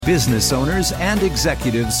business owners and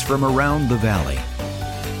executives from around the Valley.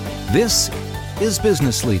 This is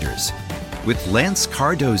Business Leaders with Lance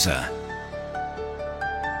Cardoza.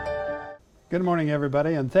 Good morning,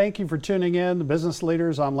 everybody, and thank you for tuning in to Business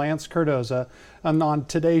Leaders. I'm Lance Cardoza, and on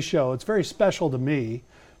today's show, it's very special to me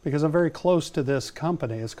because I'm very close to this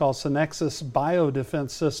company. It's called Synexis Biodefense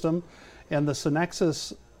System and the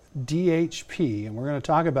Synexis DHP, and we're going to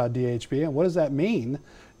talk about DHP and what does that mean,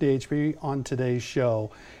 DHP, on today's show.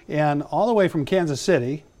 And all the way from Kansas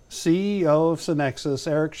City, CEO of Synexis,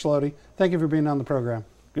 Eric Schlote. Thank you for being on the program.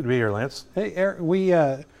 Good to be here, Lance. Hey, Eric,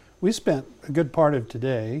 we spent a good part of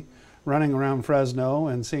today running around Fresno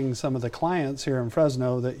and seeing some of the clients here in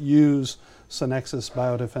Fresno that use Synexis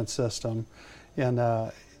Biodefense System. And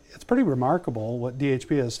it's pretty remarkable what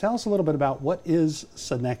DHP is. Tell us a little bit about what is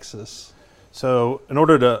Synexis. So in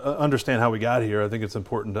order to understand how we got here, I think it's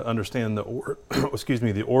important to understand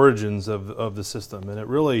the origins of the system. And it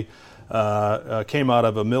really came out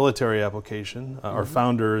of a military application. Our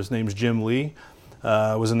founder, his name's Jim Lee,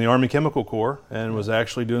 was in the Army Chemical Corps and was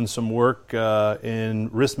actually doing some work in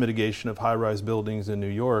risk mitigation of high-rise buildings in New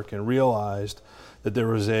York, and realized that there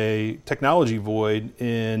was a technology void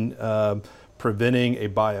in preventing a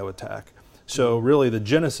bio attack. So really the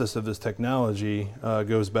genesis of this technology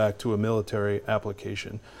goes back to a military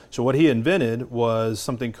application. So what he invented was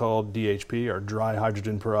something called DHP, or dry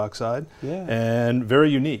hydrogen peroxide, and very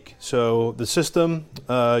unique. So the system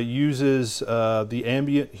uses the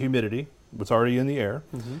ambient humidity, what's already in the air,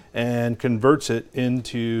 and converts it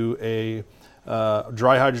into a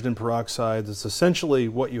dry hydrogen peroxide that's essentially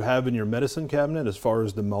what you have in your medicine cabinet as far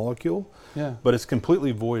as the molecule, but it's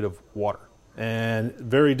completely void of water. And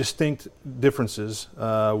very distinct differences.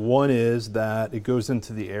 One is that it goes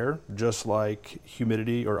into the air just like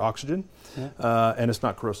humidity or oxygen, and it's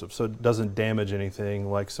not corrosive, so it doesn't damage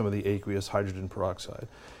anything like some of the aqueous hydrogen peroxide.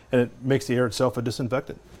 And it makes the air itself a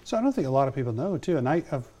disinfectant. So I don't think a lot of people know too,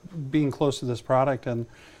 and being close to this product and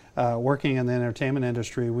working in the entertainment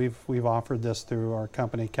industry, we've offered this through our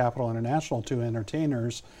company Capital International to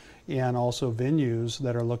entertainers and also venues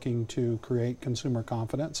that are looking to create consumer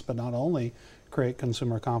confidence, but not only create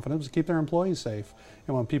consumer confidence, keep their employees safe.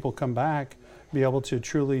 And when people come back, be able to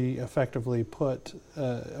truly effectively put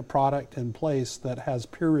a product in place that has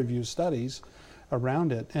peer-reviewed studies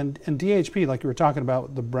around it. And DHP, like you were talking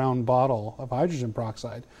about, the brown bottle of hydrogen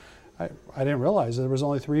peroxide, I didn't realize there was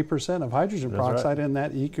only 3% of hydrogen peroxide in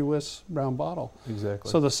that aqueous brown bottle. Exactly.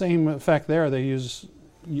 So the same effect there, they use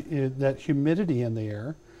that humidity in the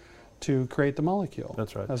air to create the molecule.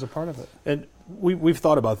 That's right. As a part of it. And we've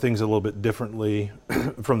thought about things a little bit differently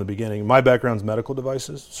from the beginning. My background's medical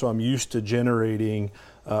devices, so I'm used to generating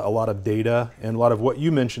a lot of data, and a lot of what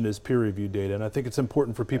you mentioned is peer-reviewed data. And I think it's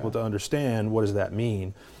important for people to understand, what does that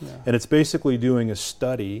mean? And it's basically doing a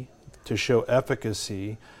study to show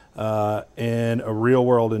efficacy in a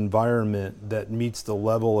real-world environment that meets the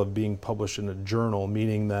level of being published in a journal,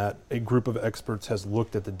 meaning that a group of experts has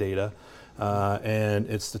looked at the data and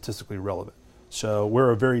it's statistically relevant. So we're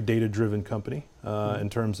a very data-driven company in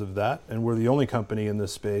terms of that, and we're the only company in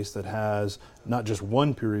this space that has not just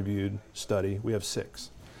one peer-reviewed study, we have 6.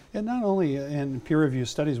 And not only in peer-reviewed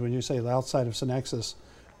studies, when you say outside of Synexis,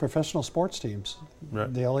 professional sports teams,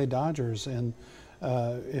 the LA Dodgers, and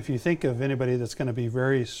if you think of anybody that's going to be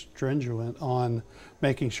very stringent on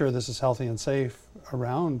making sure this is healthy and safe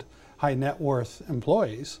around high net worth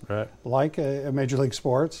employees, like a Major League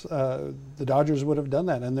Sports, the Dodgers would have done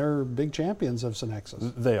that, and they're big champions of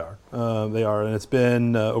Synexis. They are, and it's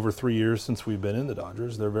been over 3 years since we've been in the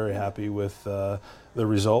Dodgers. They're very happy with the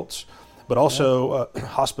results, but also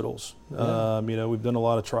hospitals. We've done a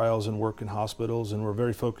lot of trials and work in hospitals, and we're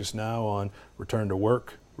very focused now on return to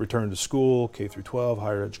work, return to school, K through 12,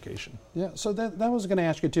 higher education. Yeah, so that was going to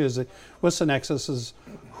ask you too, is that with Synexis is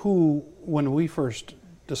who, when we first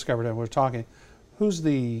discovered it, we're talking, who's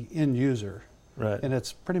the end user? And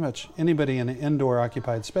it's pretty much anybody in an indoor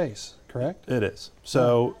occupied space, correct? It is.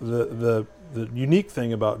 So the unique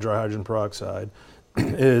thing about dry hydrogen peroxide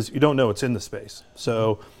is you don't know it's in the space.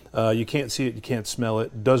 So you can't see it, you can't smell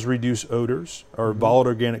it. It does reduce odors or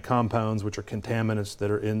volatile organic compounds, which are contaminants that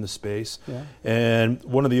are in the space. And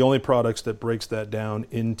one of the only products that breaks that down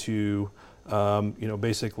into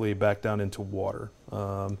basically back down into water.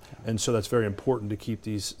 And so that's very important to keep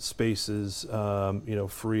these spaces,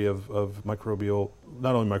 free of microbial,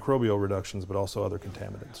 not only microbial reductions, but also other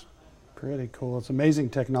contaminants. Pretty cool. It's amazing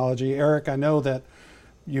technology. Eric, I know that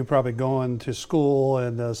you probably going to school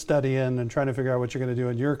and studying and trying to figure out what you're going to do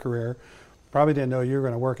in your career. Probably didn't know you were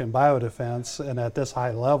going to work in biodefense and at this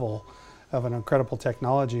high level. of an incredible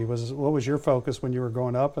technology. What was your focus when you were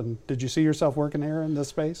growing up, and did you see yourself working here in this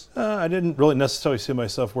space? I didn't really necessarily see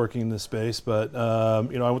myself working in this space, but I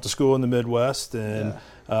went to school in the Midwest, and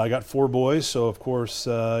I got 4 boys, so of course,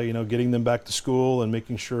 getting them back to school and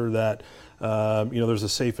making sure that there's a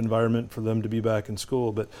safe environment for them to be back in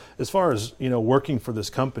school. But as far as working for this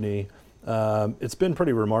company, it's been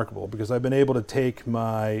pretty remarkable because I've been able to take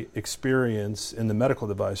my experience in the medical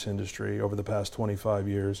device industry over the past 25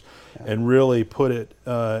 years and really put it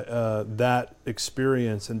that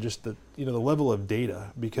experience and just the level of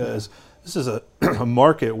data, because this is a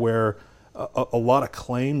market where a lot of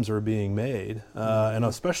claims are being made, and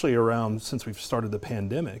especially around since we've started the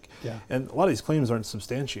pandemic, and a lot of these claims aren't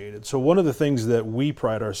substantiated. So one of the things that we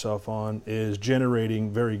pride ourselves on is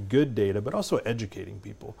generating very good data, but also educating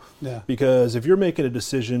people. Because if you're making a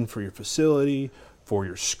decision for your facility, for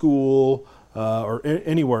your school, or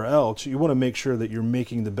anywhere else, you want to make sure that you're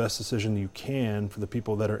making the best decision you can for the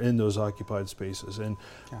people that are in those occupied spaces. And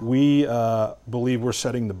we believe we're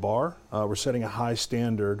setting the bar. We're setting a high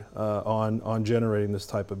standard on generating this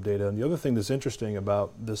type of data. And the other thing that's interesting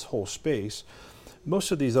about this whole space,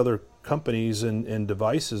 most of these other companies and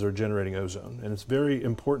devices are generating ozone. And it's very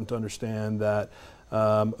important to understand that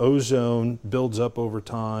ozone builds up over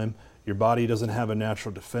time. Your body doesn't have a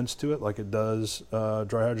natural defense to it like it does dry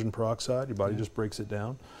hydrogen peroxide. Your body just breaks it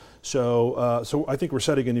down. So I think we're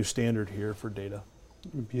setting a new standard here for data.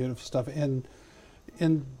 Beautiful stuff. And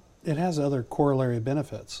it has other corollary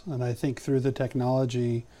benefits. And I think through the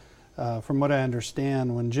technology, from what I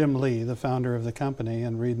understand, when Jim Lee, the founder of the company,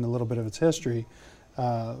 and reading a little bit of its history,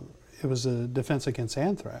 it was a defense against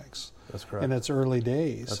anthrax. That's correct. In its early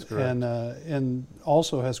days. That's correct. And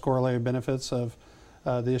also has corollary benefits of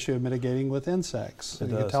the issue of mitigating with insects. It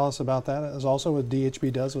you does. can tell us about that, as also what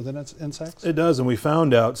DHB does within its insects? It does, and we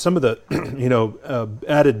found out some of the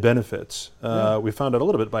added benefits. We found out a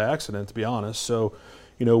little bit by accident, to be honest. So,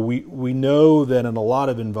 we know that in a lot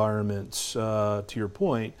of environments, to your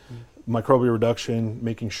point, microbial reduction,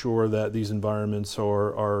 making sure that these environments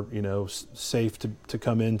are safe to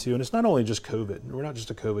come into. And it's not only just COVID. We're not just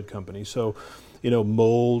a COVID company. So,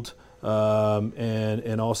 mold,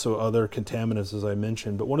 and also other contaminants, as I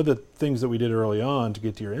mentioned. But one of the things that we did early on, to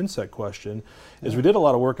get to your insect question, is we did a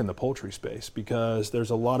lot of work in the poultry space, because there's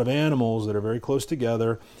a lot of animals that are very close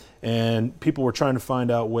together, and people were trying to find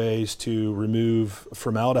out ways to remove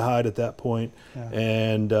formaldehyde at that point,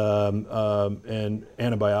 and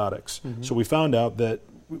antibiotics. So we found out that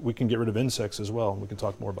we can get rid of insects as well. We can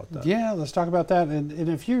talk more about that. Yeah, let's talk about that. And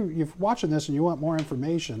if you're watching this and you want more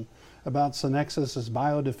information about Synexis'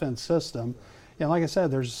 biodefense system, and like I said,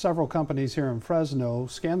 there's several companies here in Fresno.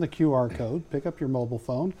 Scan the QR code, pick up your mobile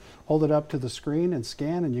phone, hold it up to the screen and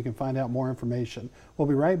scan, and you can find out more information. We'll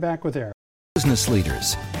be right back with Eric. Business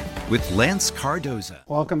Leaders with Lance Cardoza.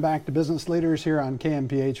 Welcome back to Business Leaders here on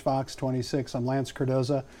KMPH Fox 26. I'm Lance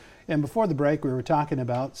Cardoza. And before the break, we were talking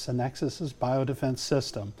about Synexis' biodefense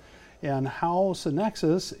system and how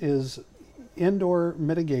Synexis is indoor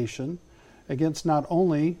mitigation against not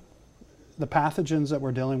only the pathogens that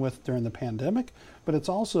we're dealing with during the pandemic, but it's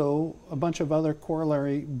also a bunch of other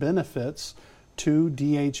corollary benefits to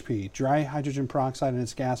DHP, dry hydrogen peroxide in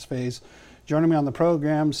its gas phase. Joining me on the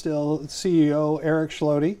program still, CEO Eric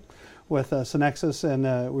Schlote with Synexis,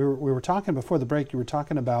 and we were talking before the break, you were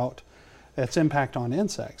talking about its impact on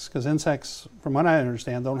insects, because insects, from what I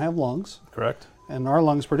understand, don't have lungs. Correct. And our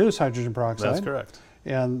lungs produce hydrogen peroxide. That's correct.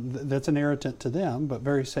 And that's an irritant to them, but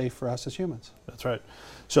very safe for us as humans. That's right.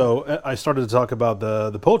 So I started to talk about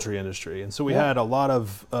the poultry industry, and so we had a lot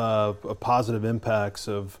of positive impacts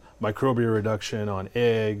of microbial reduction on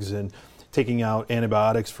eggs, and taking out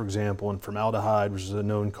antibiotics, for example, and formaldehyde, which is a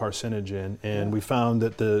known carcinogen. And we found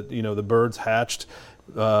that the birds hatched.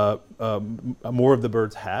 More of the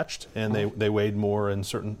birds hatched, and they weighed more in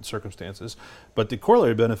certain circumstances. But the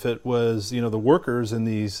corollary benefit was, the workers in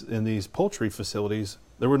these poultry facilities,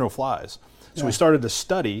 there were no flies. So we started to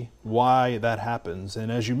study why that happens.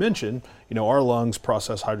 And as you mentioned, our lungs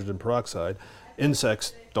process hydrogen peroxide.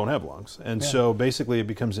 Insects don't have lungs. And so basically it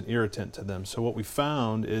becomes an irritant to them. So what we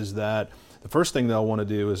found is that the first thing they'll want to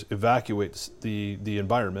do is evacuate the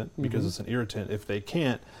environment, because it's an irritant. If they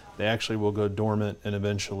can't, they actually will go dormant and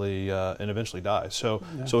eventually die. So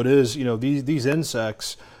it is, these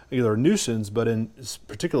insects either are a nuisance, but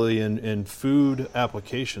particularly in food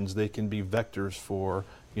applications, they can be vectors for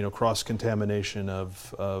cross-contamination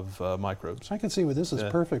of microbes. I can see where this is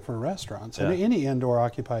perfect for restaurants. I mean, any indoor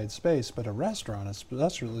occupied space, but a restaurant,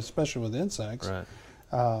 especially with insects,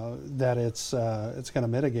 that it's going to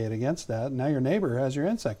mitigate against that. Now your neighbor has your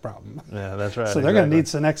insect problem. Yeah, that's right. So they're going to need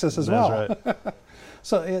Synexis as well. That's right.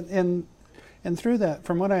 So, and And through that,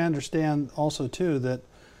 from what I understand also too, that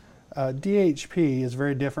DHP is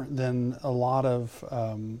very different than a lot of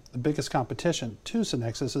the biggest competition to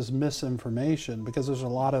Synexis is misinformation, because there's a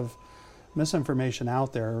lot of misinformation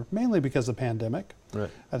out there, mainly because of the pandemic. Right.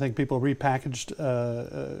 I think people repackaged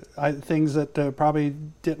things that probably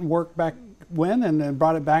didn't work back when, and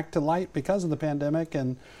brought it back to light because of the pandemic,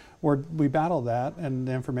 and we battle that, and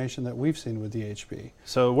the information that we've seen with DHP.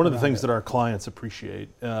 So one of the things that our clients appreciate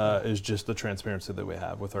is just the transparency that we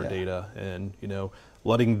have with our data, and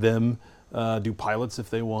letting them do pilots if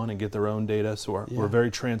they want and get their own data. So we're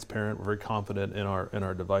very transparent. We're very confident in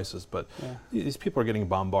our devices. But these people are getting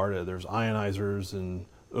bombarded. There's ionizers and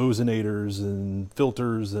ozonators and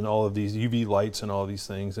filters and all of these UV lights and all of these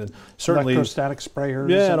things, and certainly electrostatic sprayers.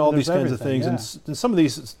 Yeah, and all these kinds of things. And some of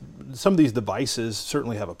these devices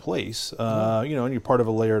certainly have a place. And you're part of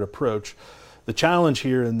a layered approach. The challenge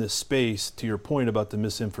here in this space, to your point about the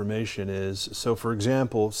misinformation, is, so for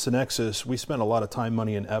example, Synexis, we spent a lot of time,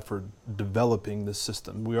 money, and effort developing this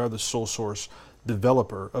system. We are the sole source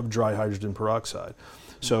developer of dry hydrogen peroxide.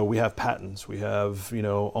 So we have patents. We have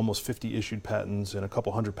almost 50 issued patents and a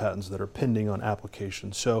couple hundred patents that are pending on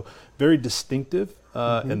applications. So very distinctive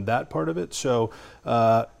in that part of it. So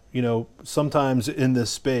sometimes in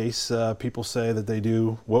this space, people say that they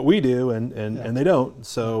do what we do, and they don't.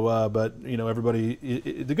 So, but everybody.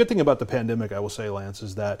 The good thing about the pandemic, I will say, Lance,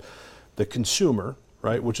 is that the consumer,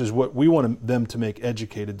 right, which is what we want them to make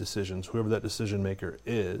educated decisions, whoever that decision maker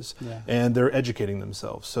is, and they're educating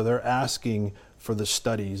themselves. So they're asking for the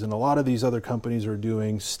studies, and a lot of these other companies are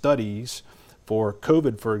doing studies for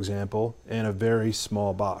COVID, for example, in a very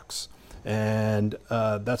small box. And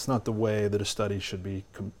that's not the way that a study should be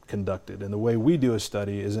conducted. And the way we do a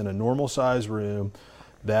study is in a normal size room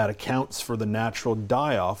that accounts for the natural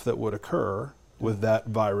die-off that would occur with that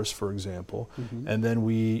virus, for example. And then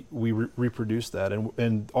we reproduce that.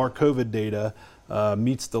 And our COVID data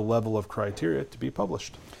meets the level of criteria to be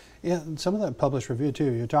published. Yeah, and some of that published review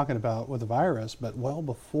too, you're talking about with the virus, but well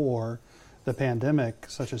before the pandemic,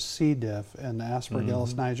 such as C. diff and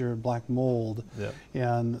Aspergillus niger black mold.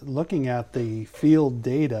 And looking at the field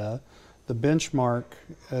data, the benchmark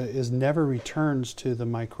is never returns to the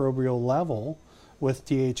microbial level with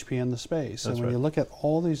DHP in the space. And when you look at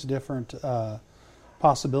all these different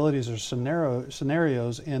possibilities or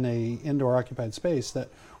scenarios in a indoor occupied space that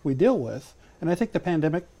we deal with, and I think the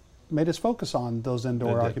pandemic made us focus on those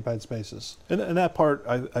indoor occupied spaces. And that part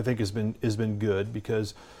I think has been good,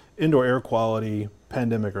 because indoor air quality,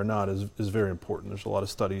 pandemic or not, is very important. There's a lot of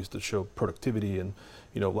studies that show productivity and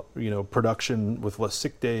production with less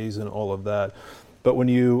sick days and all of that. But when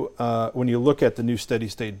you look at the new steady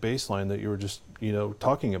state baseline that you were just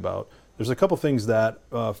talking about, there's a couple things that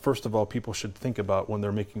first of all people should think about when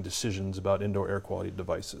they're making decisions about indoor air quality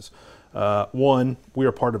devices. One, we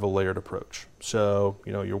are part of a layered approach. So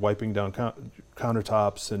you're wiping down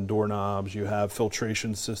countertops and doorknobs. You have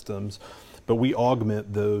filtration systems. But we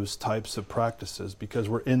augment those types of practices because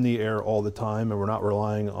we're in the air all the time and we're not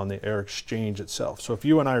relying on the air exchange itself. So if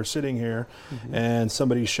you and I are sitting here and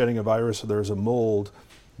somebody's shedding a virus or there's a mold,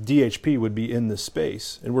 DHP would be in this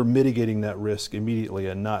space, and we're mitigating that risk immediately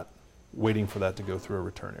and not waiting for that to go through a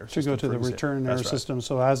return air system. To go to the return air system,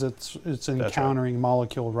 so as it's encountering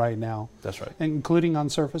molecule right now. That's right. Including on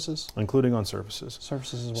surfaces? Including on surfaces.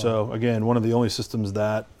 Surfaces as well. So again, one of the only systems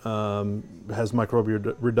that has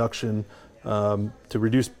microbial reduction to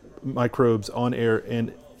reduce microbes on air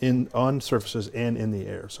and on surfaces and in the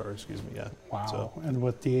air. Wow. So. And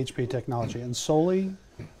with DHP technology, and solely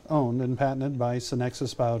owned and patented by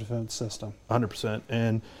Synexis Biodefense System. 100%.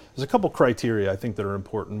 And there's a couple criteria I think that are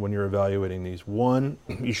important when you're evaluating these. One,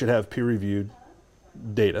 you should have peer-reviewed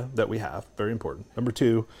data that we have, very important. Number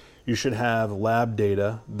two, you should have lab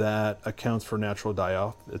data that accounts for natural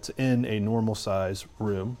die-off. It's in a normal size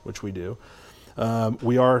room, which we do.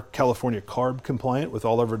 We are California CARB compliant with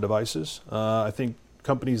all of our devices. I think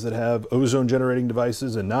companies that have ozone generating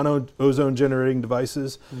devices and non-ozone generating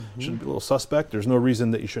devices should be a little suspect. There's no reason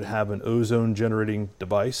that you should have an ozone generating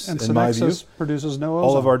device, and in my view. Synexis produces no ozone.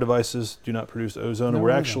 All of our devices do not produce ozone, and we're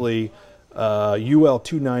actually UL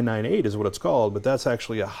 2998 is what it's called, but that's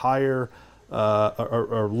actually a higher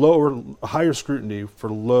higher scrutiny for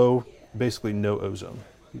low, basically no ozone.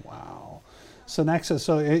 Wow. Synexis,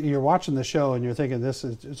 so you're watching the show and you're thinking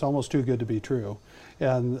it's almost too good to be true.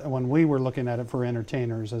 And when we were looking at it for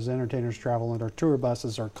entertainers, as entertainers travel in our tour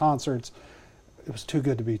buses or concerts, it was too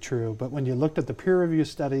good to be true. But when you looked at the peer review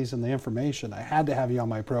studies and the information, I had to have you on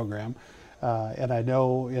my program. And I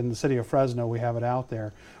know in the city of Fresno we have it out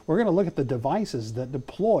there. We're going to look at the devices that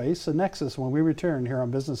deploy Synexis when we return here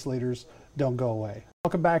on Business Leaders Don't Go Away.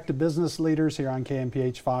 Welcome back to Business Leaders here on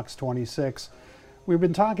KMPH Fox 26. We've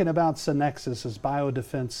been talking about Synexis'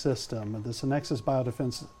 biodefense system. The Synexis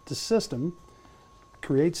biodefense system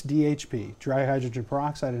creates DHP, dry hydrogen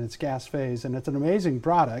peroxide, in its gas phase, and it's an amazing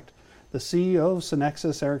product. The CEO of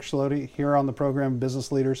Synexis, Eric Schlote, here on the program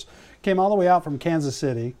Business Leaders, came all the way out from Kansas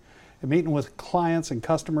City, meeting with clients and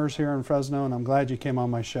customers here in Fresno, and I'm glad you came on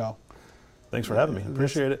my show. Thanks for having me.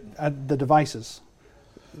 Appreciate it. The devices,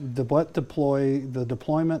 the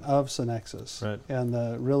deployment of Synexis, right.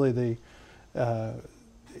 And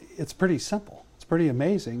it's pretty simple. It's pretty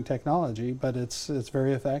amazing technology, but it's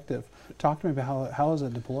very effective. Talk to me about how is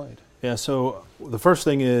it deployed? Yeah, so the first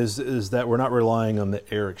thing is that we're not relying on the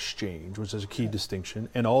air exchange, which is a key distinction,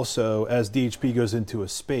 and also as DHP goes into a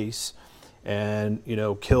space and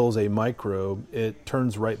kills a microbe, it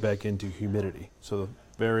turns right back into humidity. So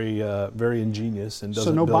very ingenious and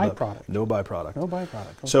doesn't no build byproduct. up. No byproduct. No byproduct.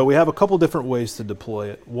 Okay. So we have a couple different ways to deploy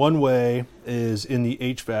it. One way is in the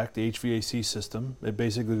HVAC, the HVAC system. It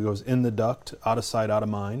basically goes in the duct, out of sight, out of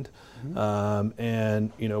mind,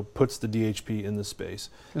 and puts the DHP in the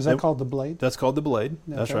space. Is that called the blade? That's called the blade.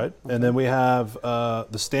 That's right. Okay. And then we have the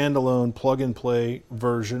standalone plug-and-play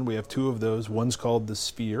version. We have two of those. One's called the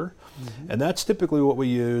Sphere, and that's typically what we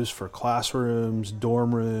use for classrooms,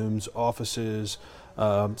 dorm rooms, offices.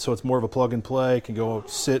 So it's more of a plug and play. It can go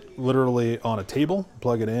sit literally on a table,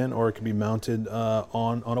 plug it in, or it can be mounted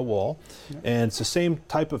on a wall. Yep. And it's the same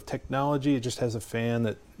type of technology. It just has a fan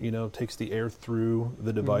that takes the air through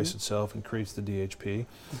the device itself and creates the DHP.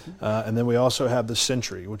 And then we also have the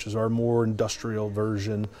Sentry, which is our more industrial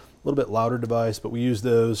version, a little bit louder device, but we use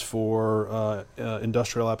those for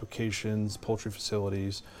industrial applications, poultry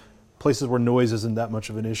facilities, places where noise isn't that much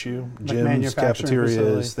of an issue, like gyms, cafeterias,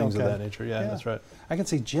 facilities. things of that nature. Yeah, that's right. I can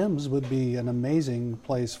see gyms would be an amazing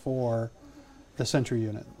place for the Sentry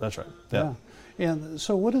unit. That's right. Yeah. And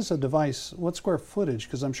so what is a device, what square footage?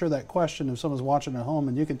 Because I'm sure that question, if someone's watching at home,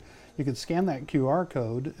 and you can scan that QR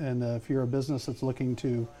code, and if you're a business that's looking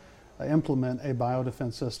to implement a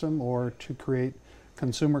biodefense system or to create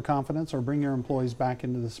consumer confidence or bring your employees back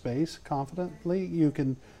into the space confidently, you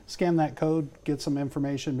can scan that code, get some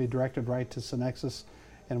information, be directed right to Synexis,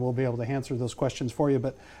 and we'll be able to answer those questions for you.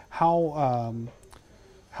 But how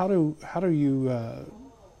do you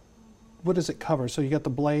what does it cover? So you got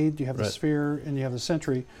the blade, you have the Sphere, and you have the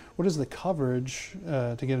Sentry. What is the coverage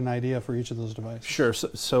to get an idea for each of those devices? Sure.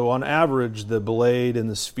 So on average, the blade and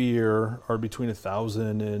the Sphere are between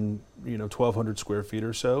 1,000 and 1,200 square feet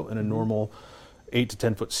or so in a normal 8 to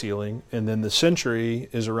 10 foot ceiling, and then the Sentry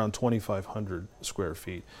is around 2,500 square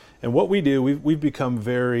feet. And what we do, we've become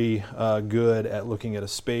very good at looking at a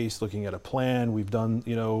space, looking at a plan. We've done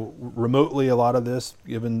remotely a lot of this,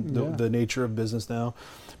 given the nature of business now.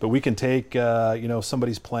 But we can take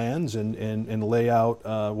somebody's plans and lay out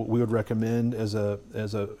what we would recommend as a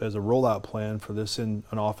rollout plan for this in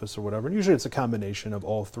an office or whatever. And usually it's a combination of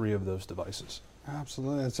all three of those devices.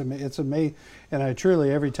 Absolutely, it's amazing, and I truly,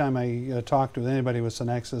 every time I talk to anybody with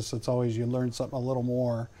Synexis, it's always you learn something a little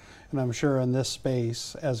more, and I'm sure in this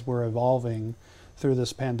space, as we're evolving through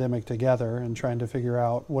this pandemic together and trying to figure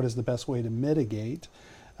out what is the best way to mitigate,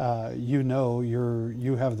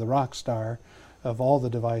 you have the rock star of all the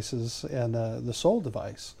devices and the sole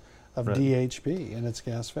device of DHP in its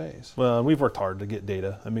gas phase. Well, we've worked hard to get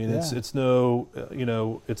data. I mean, it's no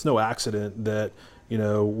accident that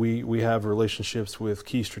we have relationships with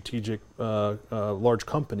key strategic large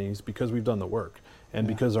companies because we've done the work, and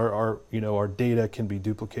because our data can be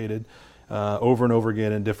duplicated over and over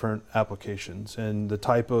again in different applications, and the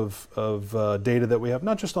type of data that we have,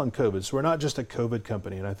 not just on COVID. So we're not just a COVID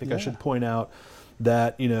company, and I think I should point out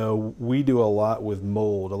that we do a lot with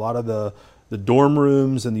mold. A lot of the dorm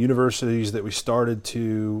rooms and the universities that we started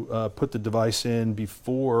to put the device in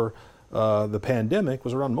before the pandemic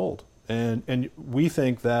was around mold. And we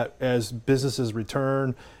think that as businesses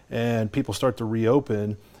return and people start to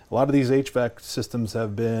reopen, a lot of these HVAC systems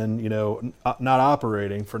have been, not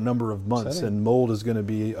operating for a number of months, and mold is going to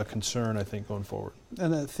be a concern, I think, going forward.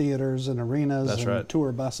 And at theaters and arenas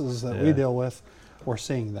tour buses that we deal with, we're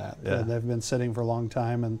seeing that. Yeah. They've been sitting for a long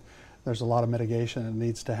time, and there's a lot of mitigation that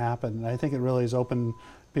needs to happen. And I think it really has opened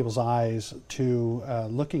people's eyes to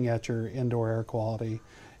looking at your indoor air quality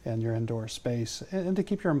and your indoor space, and to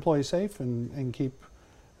keep your employees safe and keep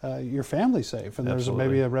your family safe. And there's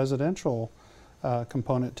maybe a residential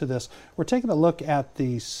component to this. We're taking a look at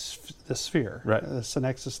the Sphere, the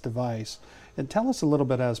Synexis device. And tell us a little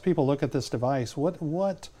bit, as people look at this device,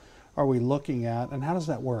 what are we looking at, and how does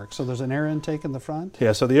that work? So there's an air intake in the front?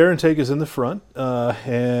 Yeah, so the air intake is in the front,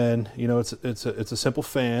 and it's a simple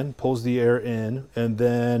fan, pulls the air in, and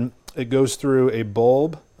then it goes through a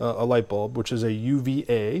bulb, a light bulb, which is a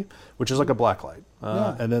UVA, which is like a black light.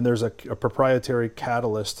 And then there's a proprietary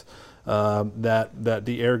catalyst that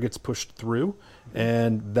the air gets pushed through,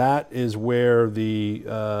 and that is where the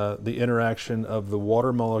interaction of the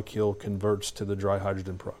water molecule converts to the dry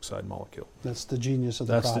hydrogen peroxide molecule. That's the genius of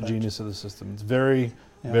the product. That's the genius of the system. It's very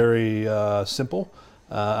simple,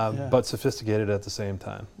 but sophisticated at the same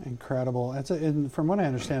time. Incredible. And from what I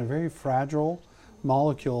understand, a very fragile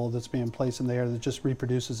molecule that's being placed in the air that just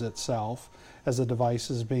reproduces itself as the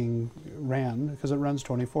device is being ran, because it runs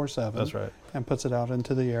 24/7. That's right. And puts it out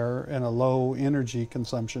into the air in a low energy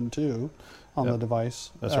consumption too on the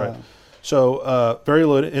device. That's right. So very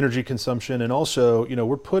low energy consumption, and also,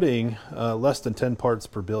 we're putting less than 10 parts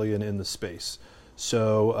per billion in the space.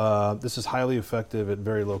 So this is highly effective at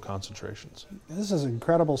very low concentrations. This is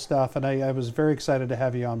incredible stuff, and I was very excited to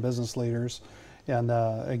have you on Business Leaders. And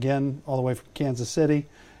again, all the way from Kansas City,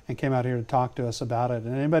 and came out here to talk to us about it.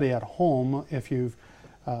 And anybody at home, if you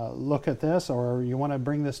look at this or you want to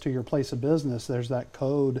bring this to your place of business, there's that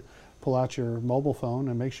code. Pull out your mobile phone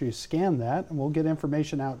and make sure you scan that, and we'll get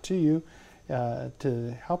information out to you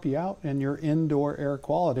to help you out in your indoor air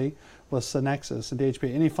quality with Synexis and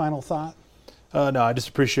DHP. Any final thought? No, I just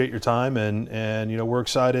appreciate your time, and we're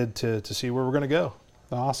excited to see where we're going to go.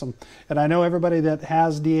 Awesome. And I know everybody that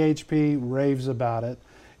has DHP raves about it.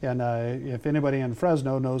 And if anybody in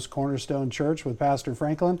Fresno knows Cornerstone Church with Pastor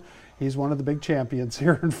Franklin, he's one of the big champions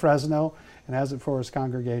here in Fresno and has it for his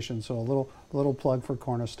congregation. So a little plug for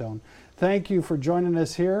Cornerstone. Thank you for joining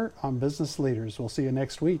us here on Business Leaders. We'll see you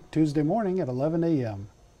next week, Tuesday morning at 11 a.m.